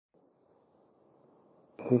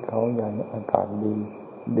ที่เขาใหญ่อากาศ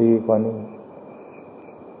ดีกว่านี้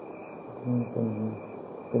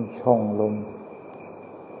เป็นช่องลม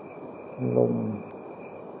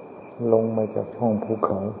ลงมาจากช่องภูเ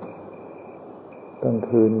ขากลาง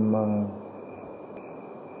คืนมา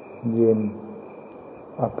เย็น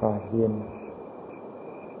อากาศเย็น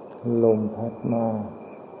ลมพัดมา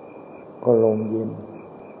ก็ลมเย็น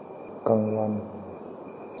กลางวัน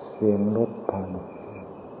เสียงรถผ่าน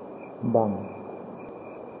บ้าง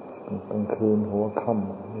กลางคืนหัวค่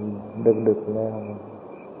ำดึกแล้ว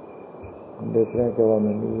จะว่า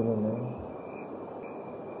มันมีแล้วนะ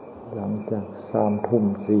หลังจาก3 ทุ่ม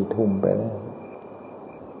 4 ทุ่มไปแล้ว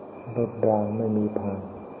รถรางไม่มีผ่าน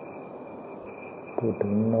พูดถึ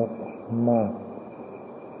งนกมาก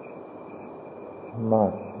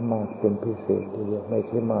เป็นพิเศษทีเดียวไม่ใ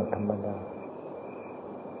ช่มากธรรมดา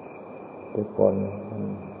แต่ก่อน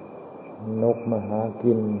นกมาหา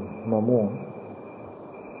กินมะม่วง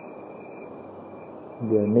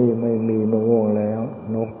เดี๋ยวนี้ไม่มีมะม่วงแล้ว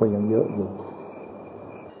นกก็ยังเยอะอยู่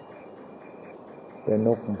แต่น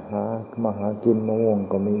กมาหากินมะม่วง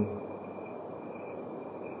ก็มี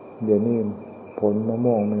เดี๋ยวนี้ผลมะ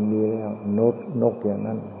ม่วงไม่มีแล้วนกอย่าง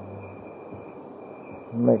นั้น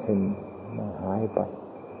ไม่เคยหายไป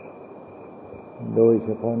โดยเฉ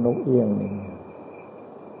พาะนกเอี้ยงนี่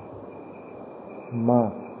ม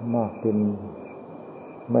ากเป็น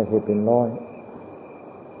ไม่ใช่เป็นร้อย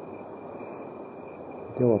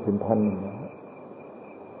จะว่าเป็นพัน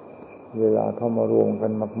เวลาเขามารวมกั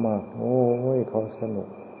นมากๆโอ้ยเขาสนุก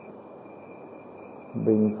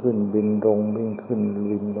บินขึ้นบินลงบินขึ้น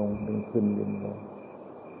บินลงบินขึ้นบินลง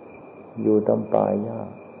อยู่ตามป่าหญ้า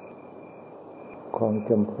ของจ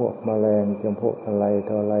ำพวกแมลงจำพวกอะไร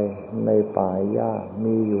ต่ออะไรในป่าหญ้า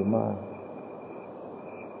มีอยู่มาก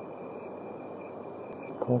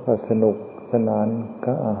เขาก็สนุกสนาน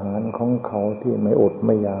กับอาหารของเขาที่ไม่อดไ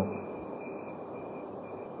ม่อยาก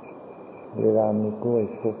เวลามีกล้วย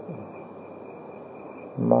สุก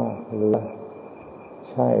มากเหลื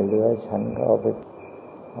อฉันก็เอา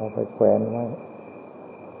ไปแขวนไว้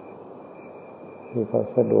ที่เขา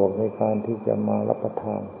สะดวกในการที่จะมารับประท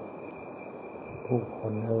านผู้ค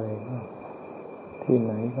นอะไรก็ที่ไห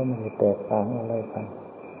นก็ไม่ได้แตกต่างอะไรกัน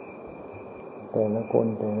แต่ละคน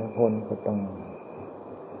ก็ต้อง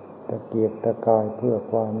ตะเกียกตะกายเพื่อ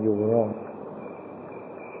ความอยู่รอด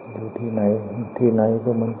อยู่ที่ไหน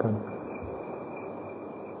ก็เหมือนกัน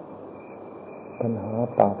ปัญหา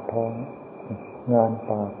ปากท้องงาน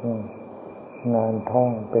ปากงานท้อ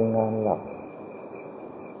งเป็นงานหลัก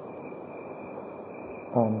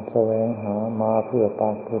แสวงหามาเพื่อป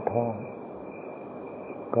ากเพื่อท้อง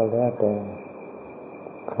ก็แล้วแต่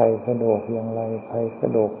ใครสะดวกอย่างไร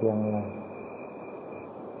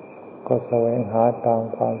ก็แสวงหาตาม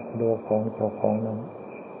ความสะดวกของเจ้าของนั้น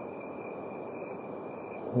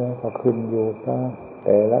แล้วก็ขึ้นอยู่กับแ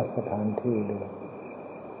ต่ละสถานที่ด้วย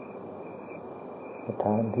สถ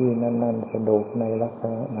านที่นั้นๆสะดวกในลักษ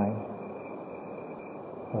ณะไหน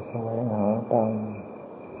ก็แสวงหาตาม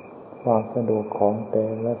ความสะดวกของแต่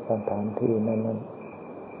ละสถานที่นั้นๆ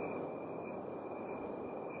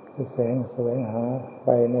จะแสวงหาไป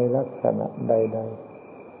ในลักษณะใด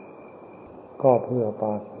ๆก็เพื่อป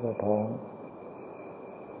ากเพื่อท้อง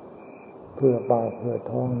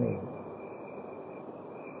นี่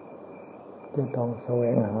จะต้องแสว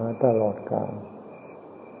งหาตลอดกาล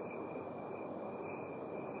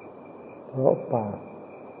เพราะปาก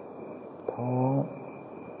ท้อง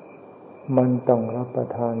มันต้องรับประ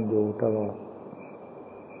ทานอยู่ตลอด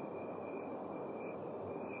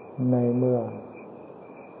ในเมื่อ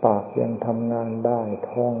ปากยังทำงานได้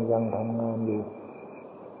ท้องยังทำงานอยู่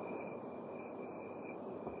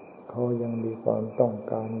เขายังมีความต้อง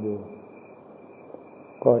การอยู่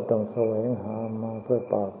ก็ต้องแสวงหามาเพื่อ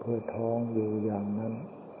ปากเพื่อท้องอยู่อย่างนั้น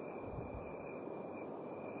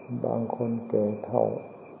บางคนแก่เฒ่า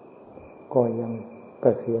ก็ยังเก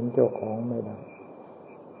ษียณเจ้าของไม่ได้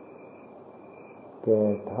แก่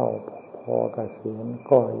เฒ่าพอเกษียณ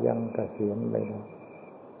ก็ยังเกษียณไม่ได้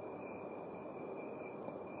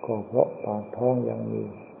ก็เพราะปากท้องยังมี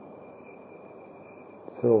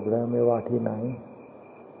สรุปแล้วไม่ว่าที่ไหน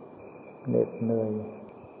เหน็ดเหนื่อย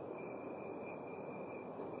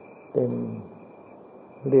เต็ม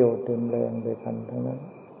เรี่ยวเต็มแรงไปกันทั้งนั้น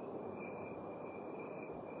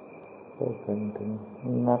พูดกันถึง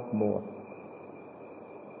นักบวช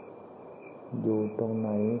อยู่ตรงไหน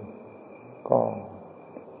ก็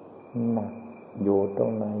หนักอยู่ตร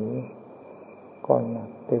งไหนก็หนัก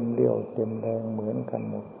เต็มเรี่ยวเต็มแรงเหมือนกัน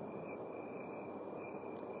หมด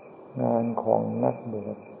งานของนักบว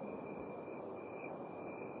ช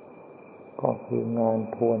ก็คืองาน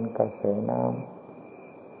ทวนกระแสน้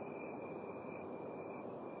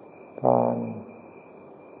การ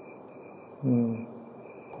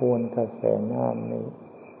ทวนกระแสน้ำนี้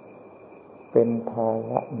เป็นภา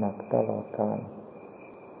ระหนักตลอดกาล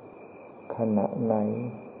ขณะไหน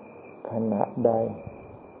ขณะใด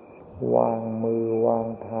วางมือวาง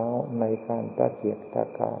เท้าในการตะเกียกตะ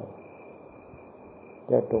กาย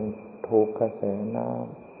จะต้องถูกกระแสน้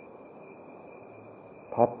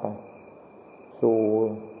ำพัดไปสู่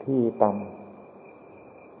ที่ต่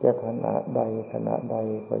ำจะขณะใด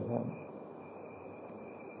ก็ช่าง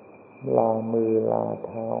ลามือลาเ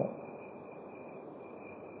ท้า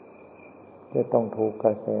จะต้องถูกก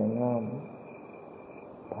ระแสน้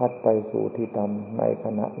ำพัดไปสู่ที่ต่ำในข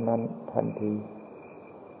ณะนั้นทันที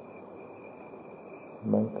เ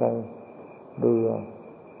หมือนกับเรือ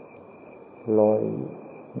ลอย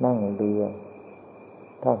นั่งเรือ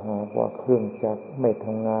ถ้าหากว่าเครื่องจักรไม่ท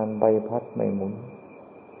ำงานใบพัดไม่หมุน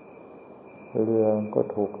เรือก็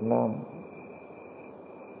ถูกน้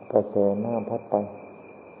ำกระแสน้ำพัดไป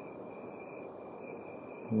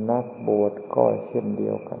นักบวชก็เช่นเดี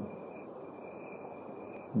ยวกัน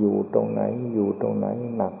อยู่ตรงไหน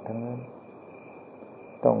หนักทั้งนั้น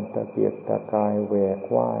ต้องตะเกียกตะกายแหวก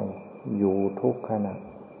ว่ายอยู่ทุกขณะ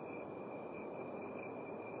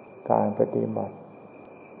การปฏิบัติ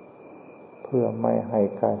เพื่อไม่ให้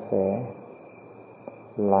กระแส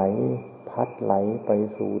ไหลพัดไหลไป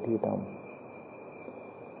สู่ที่ต่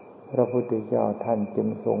ำพระพุทธเจ้าท่านจึง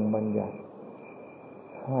ทรงบัญญัติ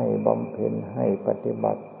ให้บำเพ็ญให้ปฏิ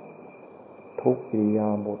บัติทุกอิริยา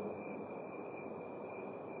บถ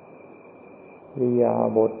อิริยา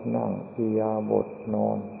บถนั่งอิริยาบถนอ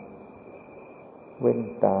นเว้น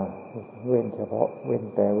เฉพาะเว้น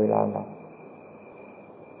แต่เวลาหลับ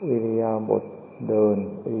อิริยาบถเดิน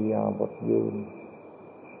อิริยาบถยืน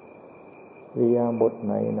อิริยาบถไ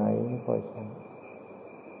หนก็ช่าง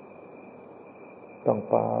ต้อง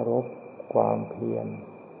ปรารภความเพียร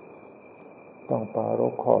ต้องปราร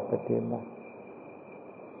ภข้อปฏิบัติ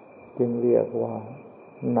จึงเรียกว่า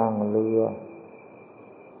นั่งเรือ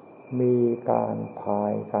มีการพา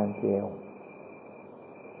ยการแจว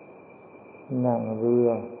นั่งเรือ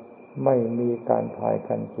ไม่มีการพายก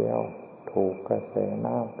ารแจวถูกกระแส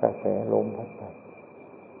น้ำกระแสลมพัดไป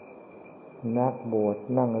นักบวช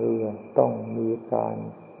นั่งเรือต้องมีการ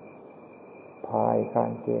พายกา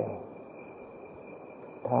รแจว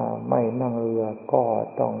ถ้าไม่นั่งเรือก็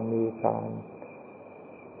ต้องมีการ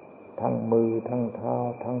ทั้งมือทั้งเท้า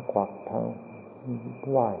ทั้งขวักทั้ง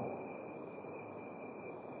ว่าย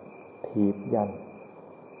ถีบยัน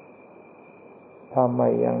ถ้าไม่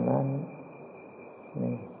อย่างนั้น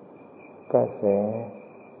นี่กระแ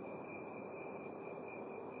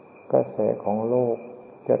สของโลก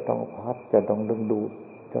จะต้องพัดจะต้องดึงดูด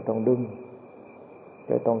จะต้องดึง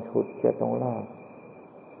จะต้องฉุดจะต้องลาก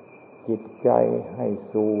จิตใจให้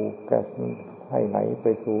สู่ให้ไหลไป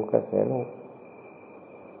สู่กระแสโลก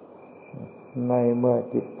ในเมื่อ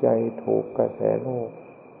จิตใจถูกกระแสโลก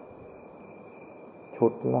ฉุ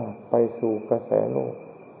ดลากไปสู่กระแสโลก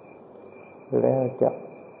แล้วจะ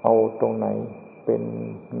เอาตรงไหนเป็น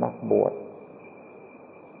นักบวช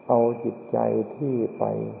เอาจิตใจที่ไป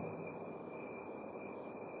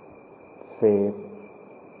เสพ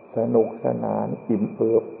สนุกสนานอิ่มเ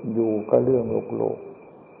อิบอยู่กับเรื่องโลก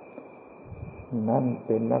นั่นเ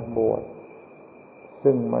ป็นนักบวช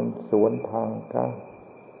ซึ่งมันสวนทางกับ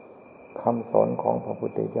คำสอนของพระพุท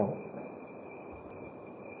ธเจ้า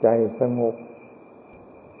ใจสงบ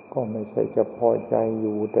ก็ไม่ใช่จะพอใจอ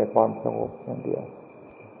ยู่แต่ความสงบอย่างเดียว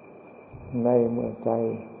ในเมื่อใจ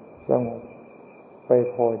สงบไป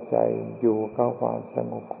พอใจอยู่กับความส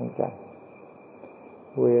งบของใจ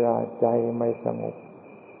เวลาใจไม่สงบ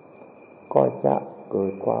ก็จะเกิ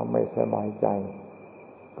ดความไม่สบายใจ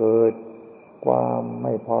เกิดความไ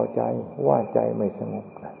ม่พอใจว่าใจไม่สงบ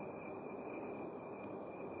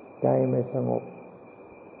ใจไม่สงบ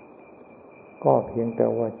ก็เพียงแต่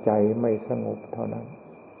ว่าใจไม่สงบเท่านั้น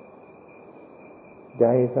ใจ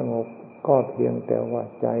สงบก็เพียงแต่ว่า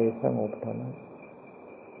ใจสงบเท่านั้น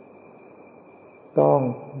ต้อง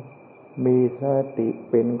มีสติ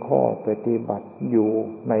เป็นข้อปฏิบัติอยู่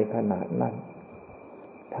ในขณะนั้น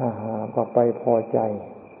ถ้าหากว่าไปพอใจ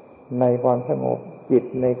ในความสงบจิต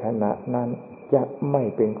ในขณะนั้นจะไม่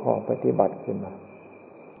เป็นข้อปฏิบัติขึ้นมา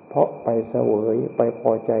เพราะไปเสวยไปพ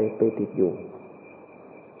อใจไปติดอยู่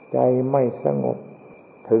ใจไม่สงบ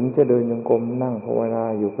ถึงจะเดินจงกรมนั่งภาวนา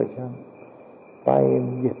อยู่ก็ช่างไป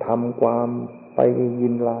ทำความไปยิ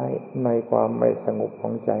นร้ายในความไม่สงบขอ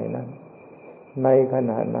งใจนั้นในข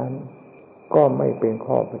ณะนั้นก็ไม่เป็น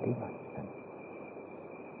ข้อปฏิบัติ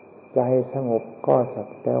ใจสงบก็สัก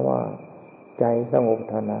แต่ว่าใจสงบ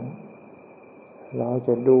เท่านั้นเราจ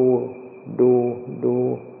ะดู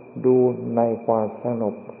ดูในความสง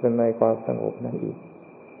บในความสงบนั้นอีก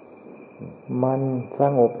มันส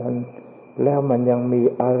งบนั้นแล้วมันยังมี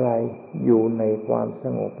อะไรอยู่ในความส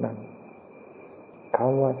งบนั้นค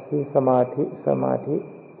ำว่าสมาธิ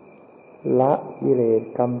ละกิเลส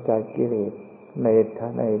กำจัดกิเลสใน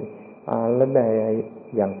และใน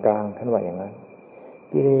อย่างกลางท่านว่าอย่างนั้น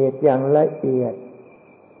กิเลสอย่างละเอียด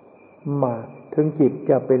มาถึงจิต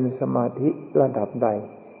จะเป็นสมาธิระดับใด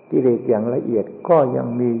กิเลสอย่างละเอียดก็ยัง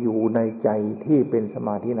มีอยู่ในใจที่เป็นสม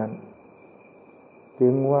าธินั้นจึ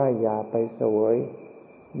งว่าอย่าไปเสวย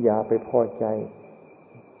อย่าไปพอใจ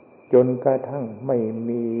จนกระทั่งไม่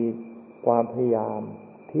มีความพยายาม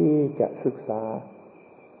ที่จะศึกษา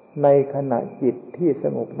ในขณะจิตที่ส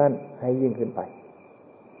งบนั่นให้ยิ่งขึ้นไป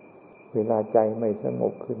เวลาใจไม่สง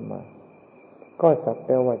บขึ้นมาก็สักแ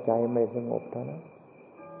ต่ว่าใจไม่สงบเท่านั้น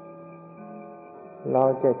เรา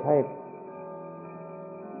จะใช้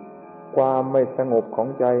ความไม่สงบของ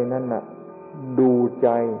ใจนั้นน่ะดูใจ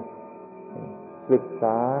ศึกษ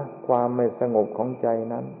าความไม่สงบของใจ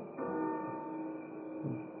นั้น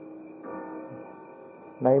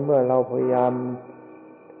ในเมื่อเราพยายาม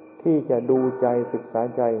ที่จะดูใจศึกษา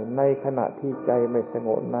ใจในขณะที่ใจไม่สง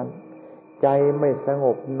บนั้นใจไม่สง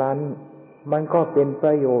บนั้นมันก็เป็นป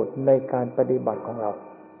ระโยชน์ในการปฏิบัติของเรา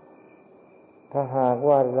ถ้าหาก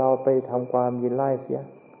ว่าเราไปทำความยินไล่เสีย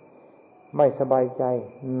ไม่สบายใจ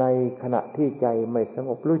ในขณะที่ใจไม่สง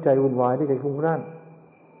บรู้ใจวุ่นวายที่ใจฟุ้งซ่าน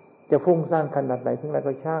จะฟุ้งซ่านขนาดไหนถึงไหน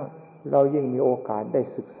ก็ช่างเรายิ่งมีโอกาสได้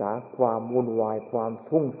ศึกษาความวุ่นวายความ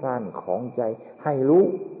ฟุ้งซ่านของใจให้รู้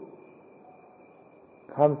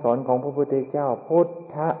คำสอนของพระพุทธเจ้าพุท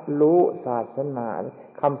ธรู้ศาสนา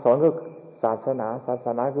คำสอนก็ศาสนา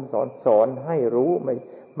คือสอนให้รู้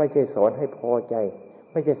ไม่ใช่สอนให้พอใจ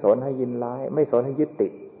ไม่ใช่สอนให้ยินร้ายไม่สอนให้ยึดติ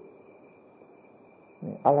ด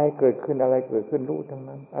อะไรเกิดขึ้นรู้ทั้ง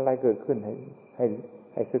นั้นอะไรเกิดขึ้น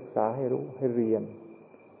ให้ศึกษาให้รู้ให้เรียน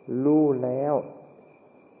รู้แ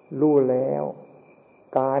ล้ว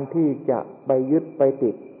การที่จะไปยึดไป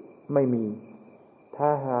ติดไม่มีถ้า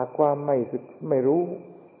หากว่าไม่รู้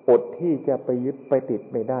อดที่จะไปยึดไปติด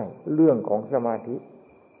ไม่ได้เรื่องของสมาธิ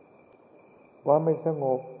ว่าไม่สง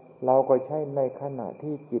บเราก็ใช้ในขณะ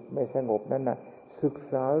ที่จิตไม่สงบนั้นน่ะศึก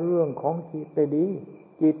ษาเรื่องของจิตได้ดี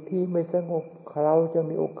จิตที่ไม่สงบเราจะ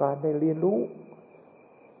มีโอกาสได้เรียนรู้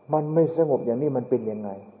มันไม่สงบอย่างนี้มันเป็นยังไง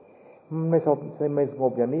มันไม่สง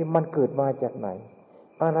บอย่างนี้มันเกิดมาจากไหน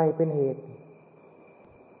อะไรเป็นเหตุ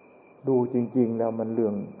ดูจริงๆแล้วมันเรื่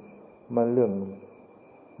อง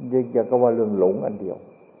อย่างกับว่าเรื่องหลงอันเดียว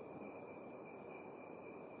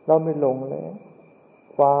เราไม่หลงแล้ว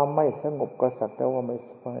ความไม่สงบก็สักแต่ว่าไม่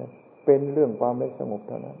เป็นเรื่องความไม่สงบเ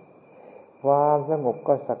ท่านั้นความสงบ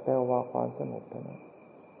ก็สักแต่ว่าความสงบเท่านั้น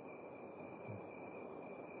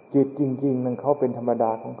จิตจริงๆนั้นเขาเป็นธรรมด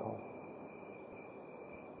าของเขา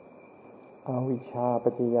อวิชชาปั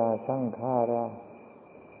จจยาสังขารา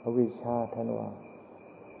อวิชชาทันว่า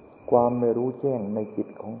ความไม่รู้แจ้งในจิต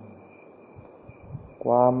ของค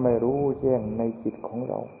วามไม่รู้แจ้งในจิตของ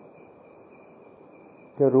เรา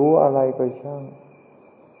จะรู้อะไรก็ช่าง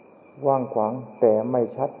ว่างขวางแต่ไม่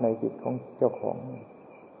ชัดในจิตของเจ้าของ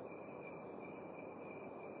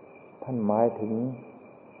ท่านหมายถึง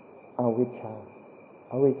อวิช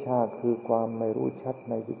ชาคือความไม่รู้ชัด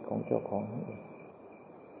ในจิตของเจ้าของนั่นเอง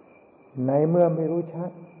ในเมื่อไม่รู้ชั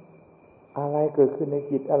ดอะไรเกิดขึ้นใน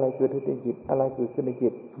จิตอะไรเกิดขึ้นในจิตอะไรเกิดขึ้นในจิ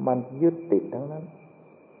ตมันยึดติดทั้งนั้น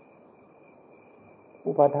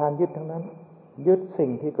อุปาทานยึดทั้งนั้นยึดสิ่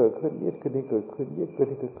งที่เกิดขึ้นยึดขึ้นที่เกิดขึ้นยึดขึ้น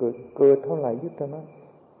ที่เกิดเท่าไหร่ยึดเท่านั้น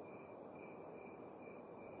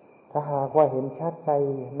ถ้าหากว่าเห็นชัด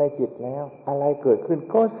ในจิตแล้วอะไรเกิดขึ้น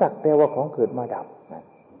ก็สักแต่ว่าของเกิดมาดับนะ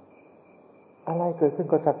อะไรเกิดขึ้น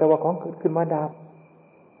ก็สักแต่ว่าของเกิดขึ้นมาดับ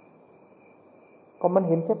ก็มัน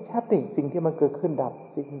เห็นชัดๆสิ่งที่มันเกิดขึ้นดับ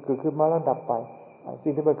สิ่งเกิดขึ้นมาแล้วดับไปสิ่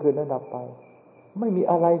งที่มันเกิดแล้วดับไปไม่มี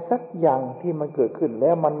อะไรสักอย่างที่มันเกิดขึ้นแล้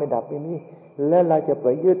วมันไม่ดับไม่มีแล้วเราจะไป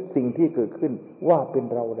ยึดสิ่งที่เกิดขึ้นว่าเป็น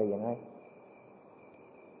เราได้ยังไง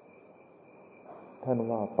ท่าน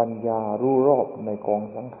ว่าปัญญารู้รอบในกอง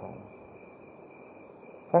สังขา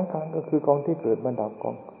รก็คือกองที่เกิดมาดับก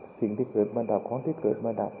องสิ่งที่เกิดมาดับของที่เกิดม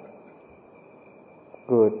าดับ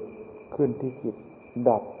เกิดขึ้นที่จิต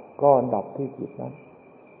ดับก็ดับที่จิตนั้น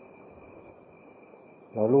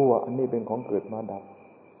เรารู้ว่าอันนี้เป็นของเกิดมาดับ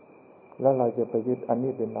แล้วเราจะไปยึดอัน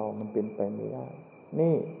นี้เป็นเรามันเป็นไปไม่ได้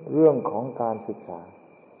นี่เรื่องของการศึกษา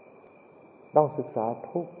ต้องศึกษา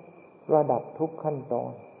ทุกระดับทุกขั้นตอ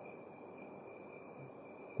น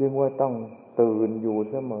จึงว่าต้องตื่นอยู่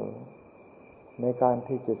เสมอในการ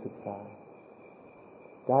ที่จะศึกษา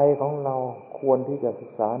ใจของเราควรที่จะศึ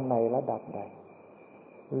กษาในระดับใด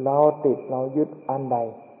เราติดเรายึดอันใด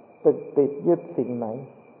ติดยึดสิ่งไหน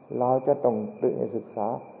เราจะต้องศึกษา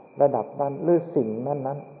ระดับนั้นหรือสิ่ง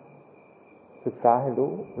นั้นๆศึกษาให้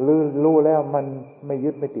รู้แล้วมันไม่ยึ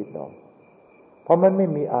ดไม่ติดหรอกเพราะมันไม่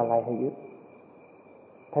มีอะไรให้ยึด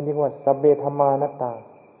ท่านเรียกว่าสัพเพธัมมานัตตา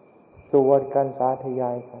สวดกันสาธยา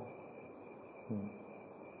ยกัน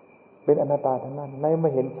เป็นอนัตตาทั้งนั้นในเมื่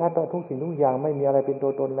อเห็นชัดว่าทุกสิ่งทุกอย่างไม่มีอะไรเป็นตั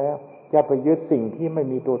วตนแล้วจะไปยึดสิ่งที่ไม่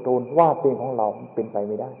มีตัวตนว่าเป็นของเราเป็นไป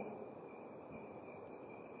ไม่ได้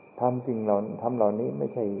ทำเหล่านี้ไม่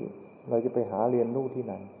ใช่เราจะไปหาเรียนรู้ที่ไ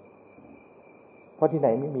หนเพราะที่ไหน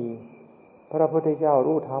ไม่มีพระพุทธเจ้า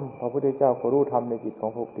รู้ธรรมพระพุทธเจ้าก็รู้ธรรมในจิตขอ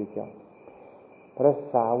งพระพุทธเจ้าพระ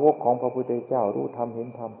สาวกของพระพุทธเจ้ารู้ธรรมเห็น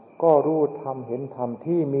ธรรมก็รู้ธรรมเห็นธรรม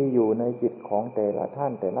ที่มีอยู่ในจิตของแต่ละท่า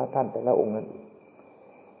นแต่ละองค์นั้น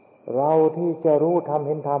เราที่จะรู้ธรรมเ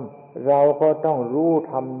ห็นธรรมเราก็ต้องรู้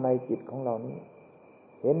ธรรมในจิตของเรานี้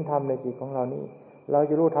เห็นธรรมในจิตของเรานี้เรา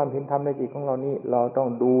จะรู้ธรรมเห็นธรรมในจิตของเรานี้เราต้อง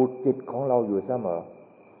ดูจิตของเราอยู่เสมอ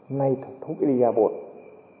ในทุกอิริยาบถ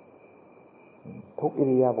ทุกอิ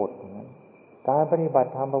ริยาบถนั้นการปฏิบั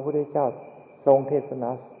ติธรรมพระพุทธเจ้าทรงเทศนา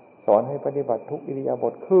สอนให้ปฏิบัติทุกอิริยาบ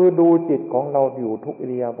ถคือดูจิตของเราอยู่ทุกอิ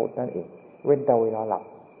ริยาบถนั่นเองเว้นแต่เวลาหลั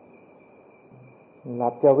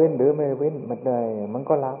บจะเว้นหรือไม่เว้นมันได้มัน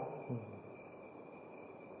ก็หลับ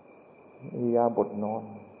อิริยาบถนอน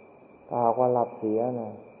ถ้าหากว่าหลับเสียนะ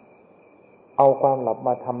เอาความหลับม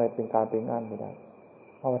าทำให้เป็นการเป็นงานไม่ได้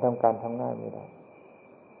เอามาทำการทำงานไม่ได้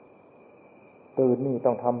ตื่นนี่ต้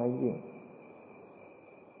องทำให้ยิ่ง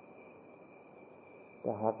แ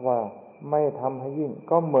ต่หากว่าไม่ทำให้ยิ่ง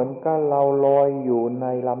ก็เหมือนกับเราลอยอยู่ใน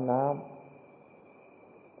ลำน้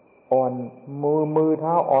ำอ่อนมือเ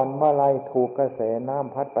ท้าอ่อนเมื่อไรถูกกระแสน้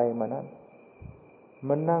ำพัดไปมานั้น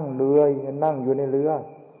มันนั่งเรือนั่งอยู่ในเรือ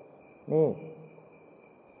นี่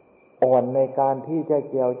อ่อนในการที่จะ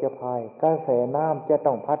เกี่ยวจะพายกระแสน้ำจะ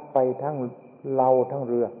ต้องพัดไปทั้งเราทั้ง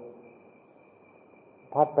เรือ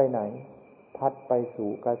พัดไปไหนพัดไปสู่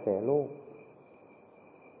กระแสโลก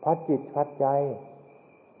พัดจิตพัดใจ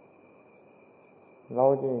เรา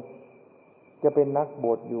จะเป็นนักบ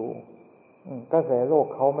วชอยู่กระแสโลก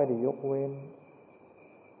เขาไม่ได้ยกเว้น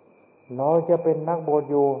เราจะเป็นนักบวช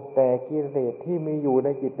อยู่แต่กิเลสที่มีอยู่ใน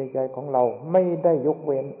จิตในใจของเราไม่ได้ยกเ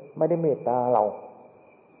ว้นไม่ได้เมตตาเรา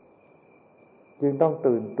จึงต้อง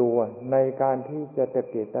ตื่นตัวในการที่จะตะ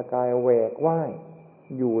เกียกตะกายแหวกว่าย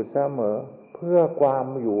อยู่เสมอเพื่อความ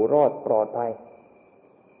อยู่รอดปลอดภัย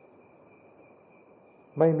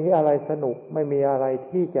ไม่มีอะไรสนุกไม่มีอะไร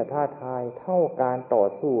ที่จะท้าทายเท่าการต่อ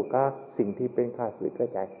สู้กับสิ่งที่เป็นข้าศึก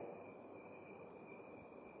ใจ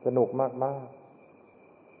สนุกมาก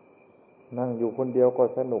ๆนั่งอยู่คนเดียวก็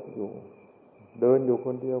สนุกอยู่เดินอยู่ค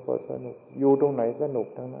นเดียวก็สนุกอยู่ตรงไหนสนุก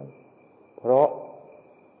ทั้งนั้นเพราะ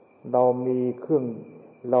เรามี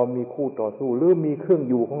คู่ต่อสู้หรือมีเครื่อง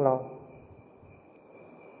อยู่ของเรา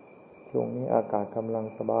ช่วงนี้อากาศกำลัง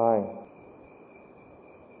สบาย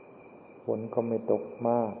ฝนก็ไม่ตกม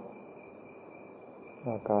าก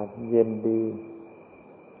อากาศเย็นดี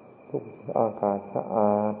ทุกอากาศสะอ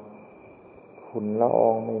าดฝุ่นละออ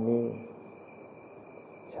งไม่มี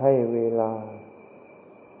ใช้เวลา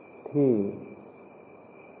ที่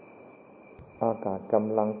อากาศก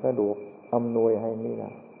ำลังสะดวกอำนวยให้นี่ล่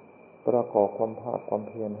ะประกอบความภาคความเ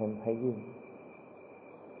พียรให้ยิ่ง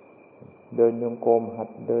เดินโยกมหัด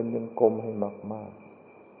เดินโยกมให้มาก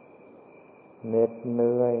ๆเหน็ดเห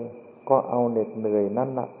นื่อยก็เอาเหน็ดเหนื่อยนั่น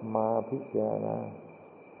น่ะมาพิจารณา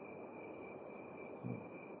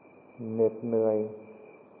เหน็ดเหนื่อย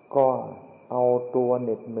ก็เอาตัวเห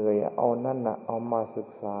น็ดเหนื่อยเอานั่นน่ะเอามาศึก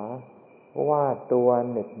ษาว่าตัว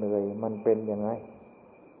เหน็ดเหนื่อยมันเป็นยังไง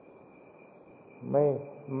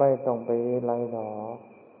ไม่ต้องไปไล่หรอก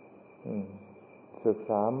ศึก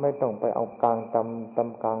ษาไม่ต้องไปเอากลางตำ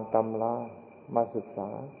กลางตำลามาศึกษา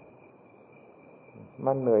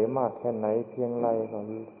มันเหนื่อยมากแค่ไหนเพียงไรก็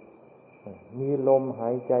มีลมหา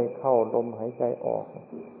ยใจเข้าลมหายใจออก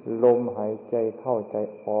ลมหายใจเข้าใจ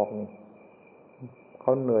ออกนี่เข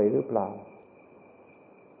าเหนื่อยหรือเปล่า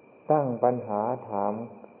ตั้งปัญหาถาม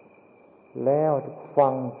แล้วฟั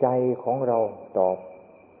งใจของเราตอบ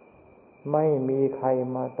ไม่มีใคร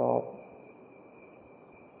มาตอบ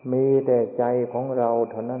มีแต่ใจของเรา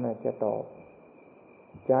เท่านั้นจะตอบ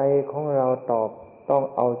ใจของเราตอบต้อง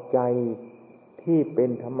เอาใจที่เป็น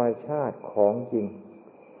ธรรมชาติของจริง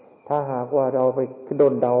ถ้าหากว่าเราไปด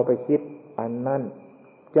นเดาไปคิดอันนั้น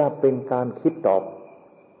จะเป็นการคิดตอบ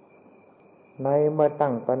ในเมื่อ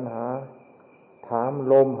ตั้งปัญหาถาม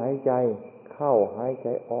ลมหายใจเข้าหายใจ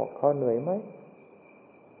ออกเขาเหนื่อยไหม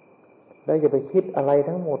แล้วอย่าไปคิดอะไร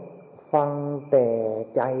ทั้งหมดฟังแต่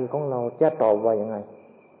ใจของเราจะตอบว่ายังไง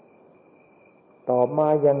ตอบมา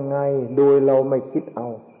ยังไงโดยเราไม่คิดเอา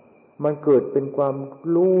มันเกิดเป็นความ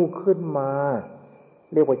รู้ขึ้นมา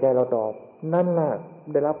เรียกว่าใจเราตอบนั่นแหละ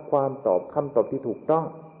ได้รับความตอบคำตอบที่ถูกต้อง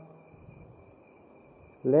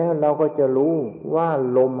แล้วเราก็จะรู้ว่า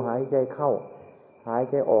ลมหายใจเข้าหาย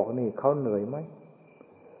ใจออกนี่เขาเหนื่อยไหม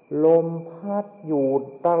ลมพัดอยู่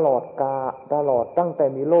ตลอดตั้งแต่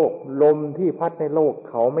มีโลกลมที่พัดในโลก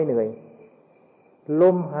เขาไม่เหนื่อยล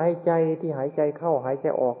มหายใจที่หายใจเข้าหายใจ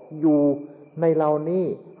ออกอยู่ในเรานี่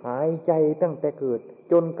หายใจตั้งแต่เกิด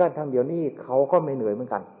จนกระทั่งเดี๋ยวนี้เขาก็ไม่เหนื่อยเหมือน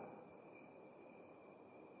กัน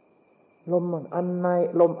ลมอันใน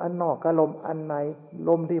ลมอันนอกกับลมอันในล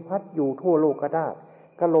มที่พัดอยู่ทั่วโลกก็ได้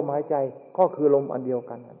กับลมหายใจก็คือลมอันเดียว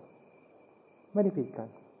กันไม่ได้ผิดกัน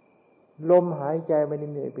ลมหายใจไม่ได้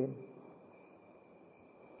เหนื่อยเป็น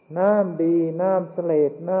น้ำดีน้ำเสล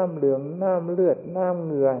ดน้ำเหลืองน้ำเลือดน้ำเ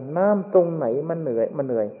หงื่อน้ำตรงไหนมันเหนื่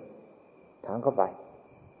อยถามเข้าไป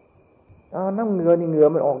น้ำเหงื่อนี่เหงื่อ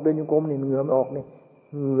มันออกเดินโยกมนี่เหงื่อมันออกนี่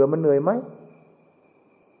เหงื่อมันเหนื่อยไหม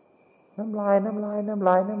น้ำลายนี่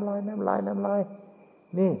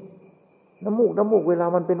น้ำมูกเวลา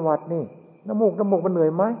มันเป็นหวัดนี่น้ำมูกมันเหนื่อย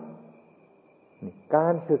ไหมนี่กา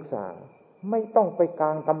รศึกษาไม่ต้องไปกล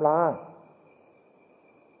างตำรา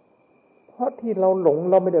เพราะที่เราหลง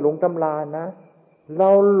เราไม่ได้หลงตำรานะเรา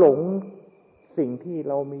หลงสิ่งที่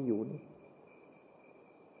เรามีอยู่นี่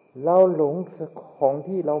เราหลงของ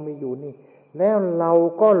ที่เรามีอยู่นี่แล้วเรา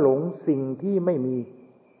ก็หลงสิ่งที่ไม่มี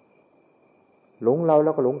หลงเราแ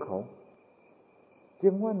ล้วก็หลงเขาจึ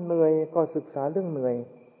งว่าเหนื่อยก็ศึกษาเรื่องเหนื่อย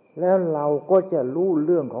แล้วเราก็จะรู้เ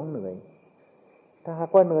รื่องของเหนื่อยถ้าหาก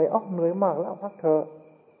ว่าเหนื่อยเหนื่อยมากแล้วพักเถอะ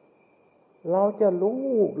เราจะรู้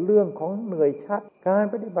เรื่องของเหนื่อยชัดการ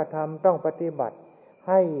ปฏิบัติธรรมต้องปฏิบัติใ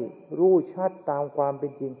ห้รู้ชัดตามความเป็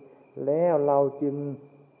นจริงแล้วเราจึง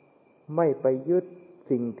ไม่ไปยึด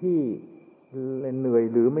สิ่งที่เหนื่อย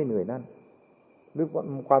หรือไม่เหนื่อยนั่นหรือ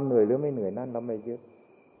ความเหนื่อยหรือไม่เหนื่อยนั่นเราไม่ยึด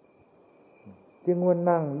จึงว่า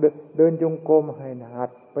นั่งเดินจงกรมให้หัด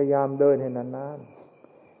พยายามเดินให้นาน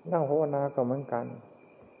ๆนั่งภาวนาก็เหมือนกัน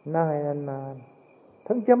นั่งให้นานๆ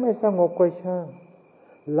ถึงจะไม่สงบก็ช่าง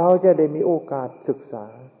เราจะได้มีโอกาสศึกษา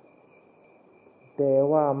แต่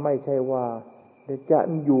ว่าไม่ใช่ว่าจะ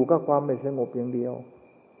อยู่กับความไม่สงบอย่างเดียว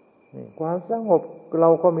นี่ความสงบเรา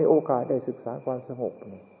ก็มีโอกาสได้ศึกษาความสงบ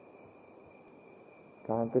นี่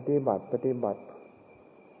การปฏิบัติ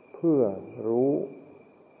เพื่อรู้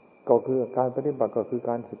ก็คือการปฏิบัติก็คือ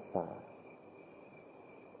การศึกษา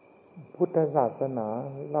พุทธศาสนา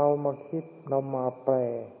เรามาคิดเรามาแปล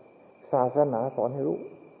ศาสนาสอนให้รู้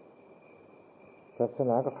ศาส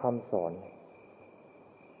นาก็คำสอน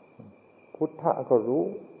พุทธะก็รู้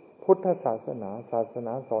พุทธศาสนาส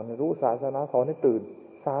อนให้รู้ศาสนาสอนให้ตื่น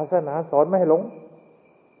ศาสนาสอนไม่ให้หลง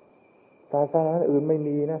ศาสนาอื่นไม่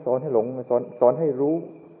มีนะสอนให้หลงสอนให้รู้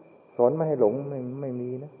สอนไม่ให้หลงไม่มี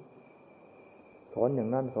นะสอนอย่าง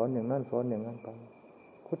นั้นสอนอย่างนั้นสอนอย่างนั้นไป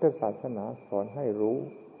พุทธศาสนาสอนให้รู้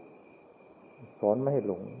สอนไม่ให้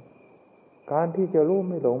หลงการที่จะรู้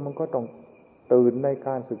ไม่หลงมันก็ต้องตื่นในก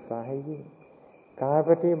ารศึกษาให้ยิ่งการ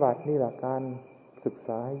ปฏิบัตินี่แหละการศึกษ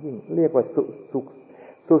าให้ยิ่งเรียกว่า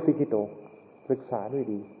สุสิกิโตศึกษาด้วย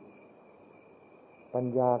ดีปัญ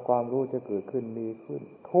ญาความรู้จะเกิดขึ้นมีขึ้น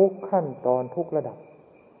ทุกขั้นตอนทุกระดับ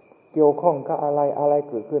เกี่ยวข้องกับอะไร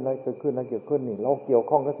เกิดขึ้นอะไรเกิดขึ้นอะไรเกิดขึ้นนี่เราเกี่ยว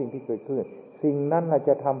ข้องกับสิ่งที่เกิดขึ้นสิ่งนั้นน่ะจ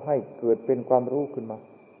ะทำให้เกิดเป็นความรู้ขึ้นมา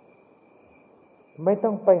ไม่ต้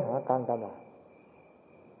องไปหาการตำรา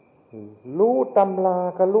รู้ตำรา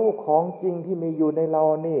กับรู้ของจริงที่มีอยู่ในเรา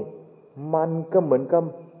นี่มันก็เหมือนกับ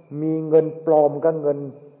มีเงินปลอมกับเงิน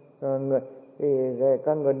ก็เงิ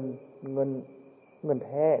นแ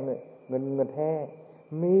ท้เงินแท้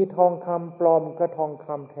มีทองคำปลอมกับทองค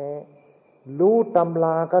ำแท้รู้ตำร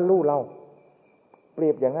ากับรู้เราเปรี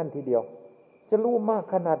ยบอย่างนั้นทีเดียวจะรู้มาก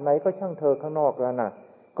ขนาดไหนก็ช่างเธอข้างนอกแล้วนะ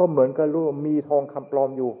ก็เหมือนกับรู้มีทองคำปลอม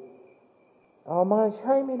อยู่เอามาใ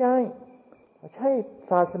ช้ไม่ได้ใช่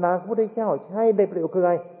ศาสนาพระพุทธเจ้าใช้ได้ประโยชน์คืออะ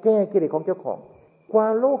ไรแก้กิเลสของเจ้าของควา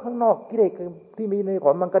มรู้ข้างนอกกิเลสที่มีในข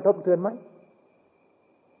องมันกระทบเทือนไหม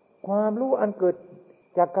ความรู้อันเกิด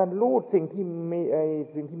จากการรู้สิ่งที่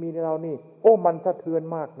มีในเรานี่โอ้มันสะเทือน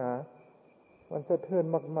มากนะมันสะเทือน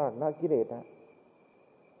มากๆนะกิเลสนะ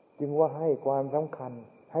จึงว่าให้ความสำคัญ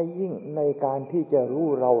ให้ยิ่งในการที่จะรู้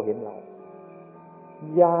เราเห็นเรา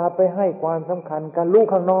อย่าไปให้ความสำคัญการรู้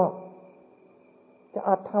ข้างนอกจะอ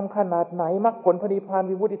าจทำขนาดไหนมรรคผลพระนิพพาน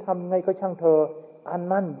วิมุตติธรรมไงก็ช่างเธออัน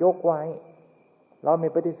นั้นยกไว้เราไม่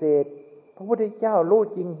ปฏิเสธพระพุทธเจ้ารู้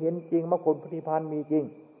จริงเห็นจริงมรรคผลพระนิพพานมีจริง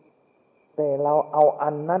แต่เราเอาอั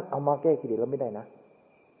นนั้นเอามาแก้กิเลสเราไม่ได้นะ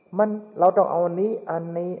มันเราต้องเอาอันนี้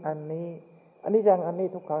จังอันนี้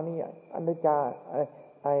ทุกครั้งนี้อนิจจา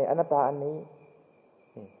อนัตตาอันนี้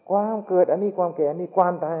ความเกิดอันนี้ความแก่อันนี้ควา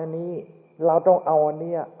มตายอันนี้เราต้องเอาอัน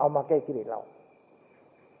นี้เอามาแก้กิเลสเรา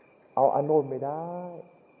เอาอันโน้นไม่ได้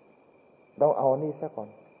ต้องเอานี่ซะก่อน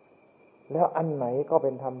แล้วอันไหนก็เ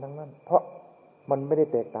ป็นธรรมทั้งนั้นเพราะมันไม่ได้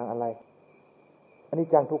แตกต่างอะไรอนิจ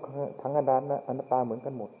จังทุกขังอนัตตาเหมือนกั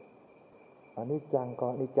นหมดอนิจจังก็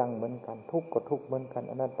อนิจจังเหมือนกันทุกข์ก็ทุกข์เหมือนกัน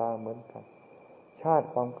อนัตตาเหมือนกันชาติ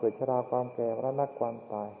ความเกิดชราความแก่มรณะความ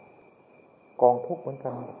ตายกองทุกข์เหมือนกั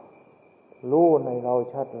นรู้ในเรา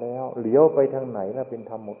ชัดแล้วเหลียวไปทางไหนแล้วเป็น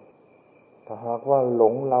ธรรมหมดถ้าหากว่าหล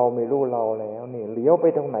งเราไม่รู้เราแล้วนี่เหลียวไป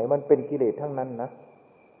ทางไหนมันเป็นกิเลสทั้งนั้นนะ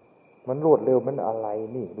มันรวดเร็วมันอะไร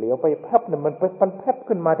นี่เหลียวไปแป๊บเนี่ยมันแป๊บ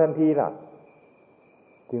ขึ้นมาทันทีล่ะ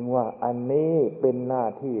จึงว่าอันนี้เป็นหน้า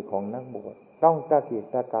ที่ของนักบวชต้องตะเกียก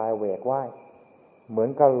ตะกายแหวกว่ายเหมือน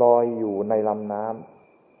กับลอยอยู่ในลำน้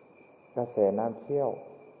ำกระแสน้ำเชี่ยว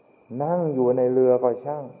นั่งอยู่ในเรือก็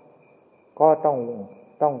ช่างก็ต้อ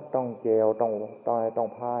งแจวต้อง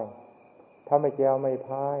พายถ้าไม่แจวไม่พ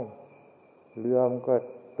ายเรือมันก็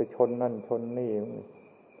ไปชนนั่นชนนี่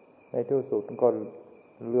ในที่สุดก็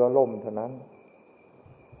เรือล่มเท่านั้น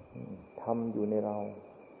ทำอยู่ในเรา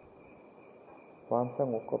ความส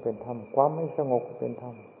งบก็เป็นธรรมความไม่สงบก็เป็นธร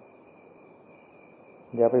รม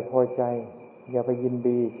อย่าไปพอใจอย่าไปยิน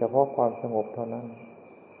ดีเฉพาะความสงบเท่านั้น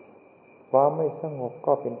ความไม่สงบ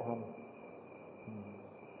ก็เป็นธรรม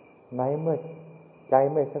ไหนเมื่อใจ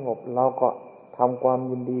ไม่สงบเราก็ทำความ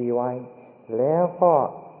ยินดีไว้แล้วก็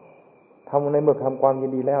ทำในเมื่อทำความยิ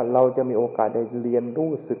นดีแล้วเราจะมีโอกาสได้เรียนรู้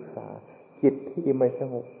ศึกษาจิตที่ไม่ส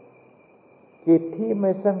งบจิตที่ไ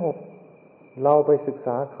ม่สงบเราไปศึกษ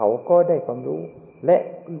าเขาก็ได้ความรู้และ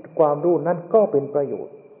ความรู้นั้นก็เป็นประโยช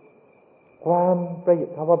น์ความประโยช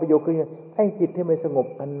น์คำว่าประโยชน์คือไอ้จิตที่ไม่สงบ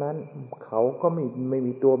อันนั้นเขาก็ไม่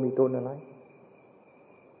มีตัวมีตนอะไร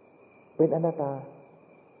เป็นอนัตตา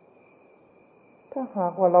ถ้าหา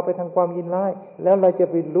กว่าเราไปทำความยินร้ายแล้วเราจะ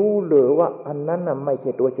ไปรู้หรือว่าอันนั้นน่ะไม่ใ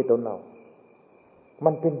ช่ตัวใช่ตนเรา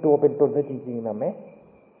มันเป็นตัวเป็นตนซะจริงๆนะแม้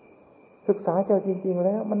ศึกษาเจ้าจริงๆแ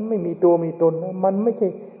ล้วมันไม่มีตัวมีตนนะมันไม่ใช่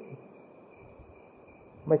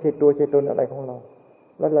ตัวใช่ตนอะไรของเรา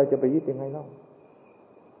แล้วเราจะไปยึดยังไงเล่า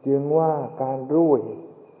จึงว่าการรู้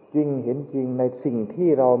จริงเห็นจริงในสิ่งที่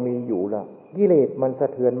เรามีอยู่ล่ะกิเลสมันสะ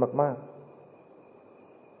เทือนมาก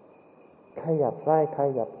ๆขยับซ้ายข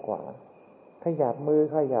ยับขวาขยับมือ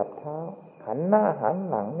ขยับเท้าหันหน้าหัน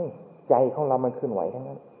หลังนี่ใจของเรามันเคลื่อนไหวทั้ง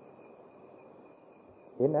นั้น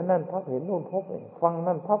เห็นอันนั้นพับเห็นโน่นพบฟัง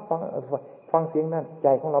นั่นพับฟังเสียงนั่นใจ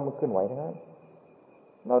ของเรามันเคลื่อนไหวทั้งนั้น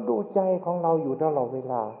เราดูใจของเราอยู่ตลอดเว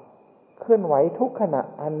ลาเคลื่อนไหวทุกขณะ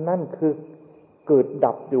อันนั้นคือเกิด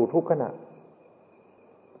ดับอยู่ทุกขณะ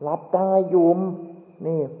หลับตาอยู่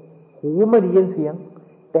นี่หูไม่ได้ยินเสียง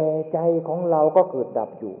แต่ใจของเราก็เกิดดับ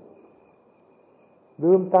อยู่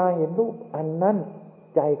ลืมตาเห็นรูปอันนั้น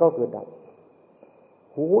ใจก็เกิดดับ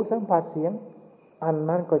หูสัมผัสเสียงอัน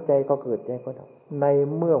นั้นก็ใจก็เกิดใจก็ดับใน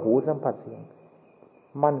เมื่อหูสัมผัสเสียง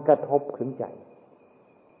มันกระทบถึงใจ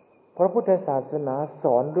พระพุทธศาสนาส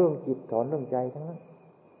อนเรื่องจิตสอนเรื่องใจทั้งนั้น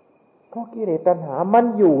เพราะกิเลสตัณหามัน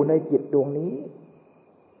อยู่ในจิตดวงนี้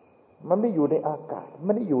มันไม่อยู่ในอากาศไ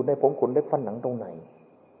ม่ได้อยู่ในผมขนเล็บฟันหนังตรงไหน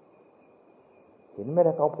เห็นไหมน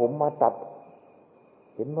ะเขาผมมาตัด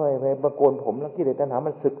เห็นไหมบางโกนผมแล้วกิเลสตัณหา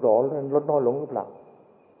มันสึกหรอลดน้อยลงหรือเปล่า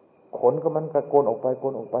ขนก็มันกระโกนออก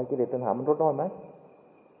ไปกิเลสตัณหามันลดน้อยไหม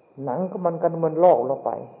หนังก็มันลอกเราไ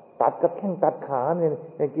ปตัดกับแข้งตัดขาเนี่ย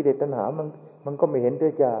ในกิเลสตัณหามันก็ไม่เห็นด้ว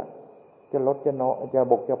ยจะลดจะเนาะจะ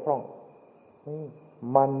บกจะพร่องนี่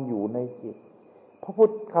มันอยู่ในจิตพระพุท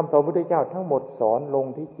ธคำสอนพระพุทธเจ้าทั้งหมดสอนลง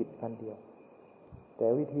ที่จิตอันเดียวแต่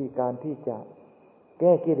วิธีการที่จะแ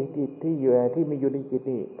ก้กิเลสจิตที่มีอยู่ในจิต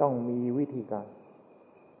นี่ต้องมีวิธีการ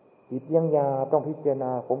จิตยังยาต้องพิจารณ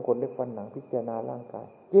าผมขนเล็บฟันหนังพิจารณาร่างกาย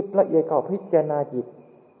จิตละเอียดเข้าพิจารณาจิต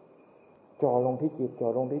จ่อลงที่จิตจ่อ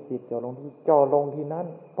ลงที่จิตจ่อลงที่นั้น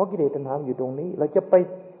เพราะกิเลสตัณหาอยู่ตรงนี้เราจะไป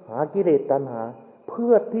หากิเลสตัณหาเพื่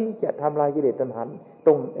อที่จะทำลายกิเลสตัณหาต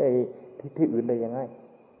รงที่อื่นได้ยังไง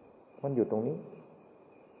มันอยู่ตรงนี้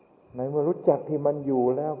ในเมื่อรู้จักที่มันอยู่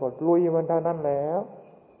แล้วก็ลุยมันเท่านั้นแล้ว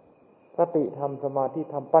สติทำสมาธิ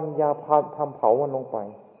ทำปัญญาทำเผามันลงไป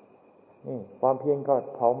นี่ความเพียรก็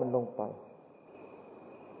เผามันลงไป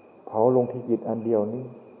เผาลงที่จิตอันเดียวนี้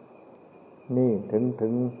นี่ถึ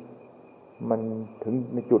งมันถึง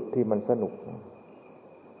ในจุดที่มันสนุก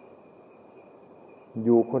อ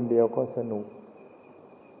ยู่คนเดียวก็สนุก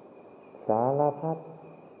สารพัด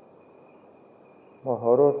มโห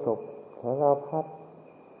รสพสารพัด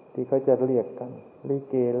ที่เขาจะเรียกกันลิ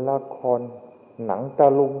เกละครหนังตะ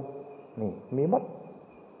ลุงนี่มีมัด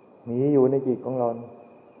มีอยู่ในจิตของเรา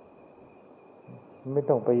ไม่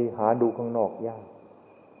ต้องไปหาดูข้างนอกยาก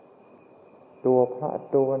ตัวพระ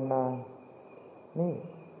ตัวนางนี่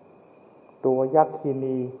ตัวยักษิ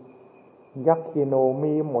นียักษิโน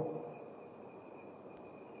มีหมด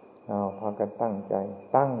พากันตั้งใจ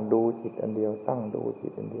ตั้งดูจิตอันเดียวตั้งดูจิ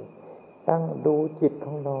ตอันเดียวตั้งดูจิตข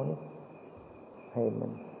องเรานี่ให้มั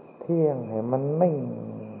นเที่ยงให้มันนิ่ง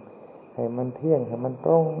ให้มันเที่ยงให้มันต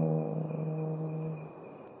รง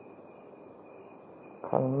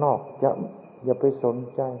ข้างนอกอย่าไปสน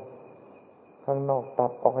ใจข้างนอกตั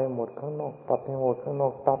ดออกให้หมดข้างนอกตัดให้หมดข้างนอ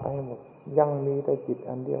กตัดให้หมดยังมีแต่จิต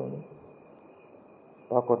อันเดียวนี้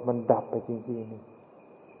ปรากฏมันดับไปจริงๆนี่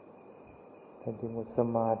ทันทีหมดส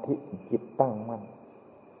มาธิจิตตั้ง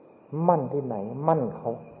มั่นที่ไหนมั่นเข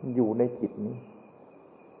าอยู่ในจิตนี้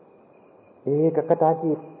เอกคตา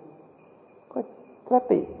จิตก็ส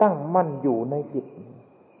ติตั้งมั่นอยู่ในจิต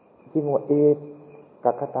จริงว่าเอก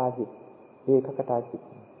คตาจิตเอกคตาจิต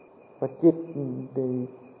ว่าจิต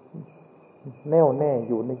แน่วแน่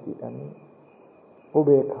อยู่ในจิตอันนี้อุเบ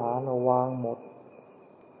กขาเราวางหมด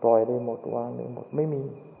ปล่อยได้หมดวางได้หมดไม่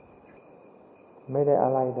ได้อ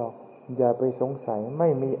ะไรดอกอย่าไปสงสัยไม่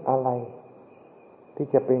มีอะไรที่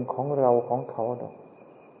จะเป็นของเราของเขาดอก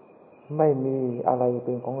ไม่มีอะไรเ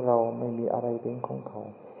ป็นของเราไม่มีอะไรเป็นของเขา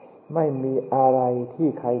ไม่มีอะไรที่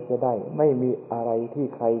ใครจะได้ไม่มีอะไรที่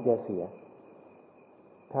ใครจะเสีย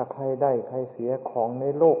ถ้าใครได้ใครเสียของใน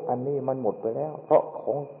โลกอันนี้มันหมดไปแล้วเพราะข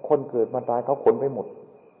องคนเกิดมาตายเขาขนไปหมด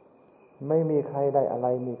ไม่มีใครได้อะไร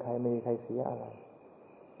มีใครเสียอะไร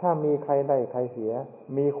ถ้ามีใครได้ใครเสีย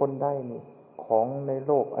มีคนได้นี่ของในโ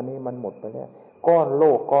ลกอันนี้มันหมดไปแล้วก้อนโล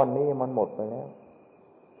กก้อนนี้มันหมดไปแล้ว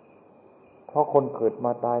เพราะคนเกิดม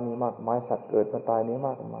าตายมีมากมายสัตว์เกิดมาตายนี้ม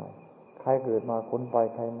ากมายใครเกิดมาคนไป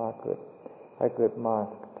ใครมาเกิดใครเกิดมา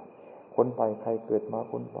คนไปใครเกิดมา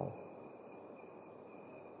คนไป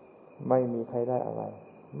ไม่มีใครได้อะไร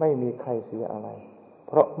ไม่มีใครเสียอะไรเ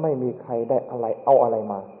พราะไม่มีใครได้อะไรเอาอะไร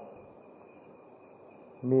มา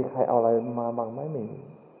มีใครเอาอะไรมาบ้างไม่มี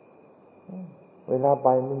เวลาไป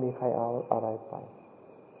ไม่มีใครเอาอะไรไป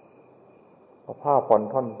เอาผ้าผ่อน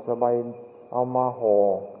ท่อนสบายเอามาห่อ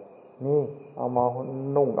นี่เอามา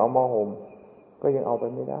นุ่งเอามาห่มก็ยังเอาไป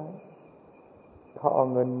ไม่ได้เขาเอา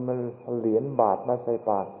เงินมาเหรียญบาทมาใส่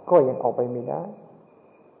ปากก็ยังเอาไปไม่ได้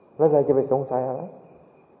แล้วเราจะไปสงสัยอะไร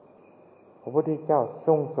พระพุทธเจ้าท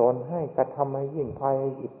รงสอนให้กระทำให้ยิ่งภายใน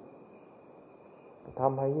จิตกระท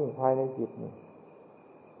ำให้ยิ่งภายในจิตนี่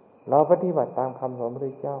เราปฏิบัติตามคำสอนพระพุทธ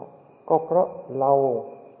เจ้าก็เพราะเรา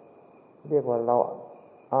เรียกว่าเรา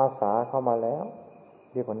อาสาเข้ามาแล้ว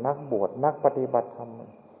เรียกว่านักบวชนักปฏิบัติธรรม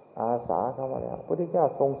อาสาเข้ามาแล้วพระพุทธเจ้า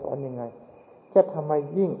ทรงสอนยังไงจะทำให้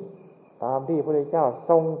ยิ่งตามที่พระพุทธเจ้า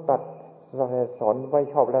ทรงตรัสสอนไว้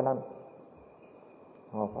ชอบแล้วนั้น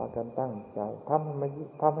พากันตั้งใจทำให้ยิ่ง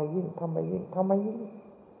ทำให้ยิ่งทำให้ยิ่งทำให้ยิ่ง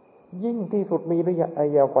ยิ่งที่สุดมีหรือยัง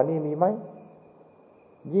ยาวกว่านี้มีไหม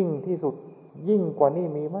ยิ่งที่สุดยิ่งกว่านี้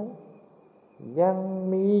มีไหมยัง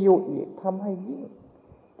มีอยู่อีกทำให้ยิ่ง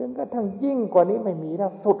จนกระทั่งยิ่งกว่านี้ไม่มีแล้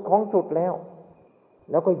วสุดของสุดแล้ว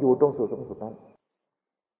ก็อยู่ตรงสุดนั้น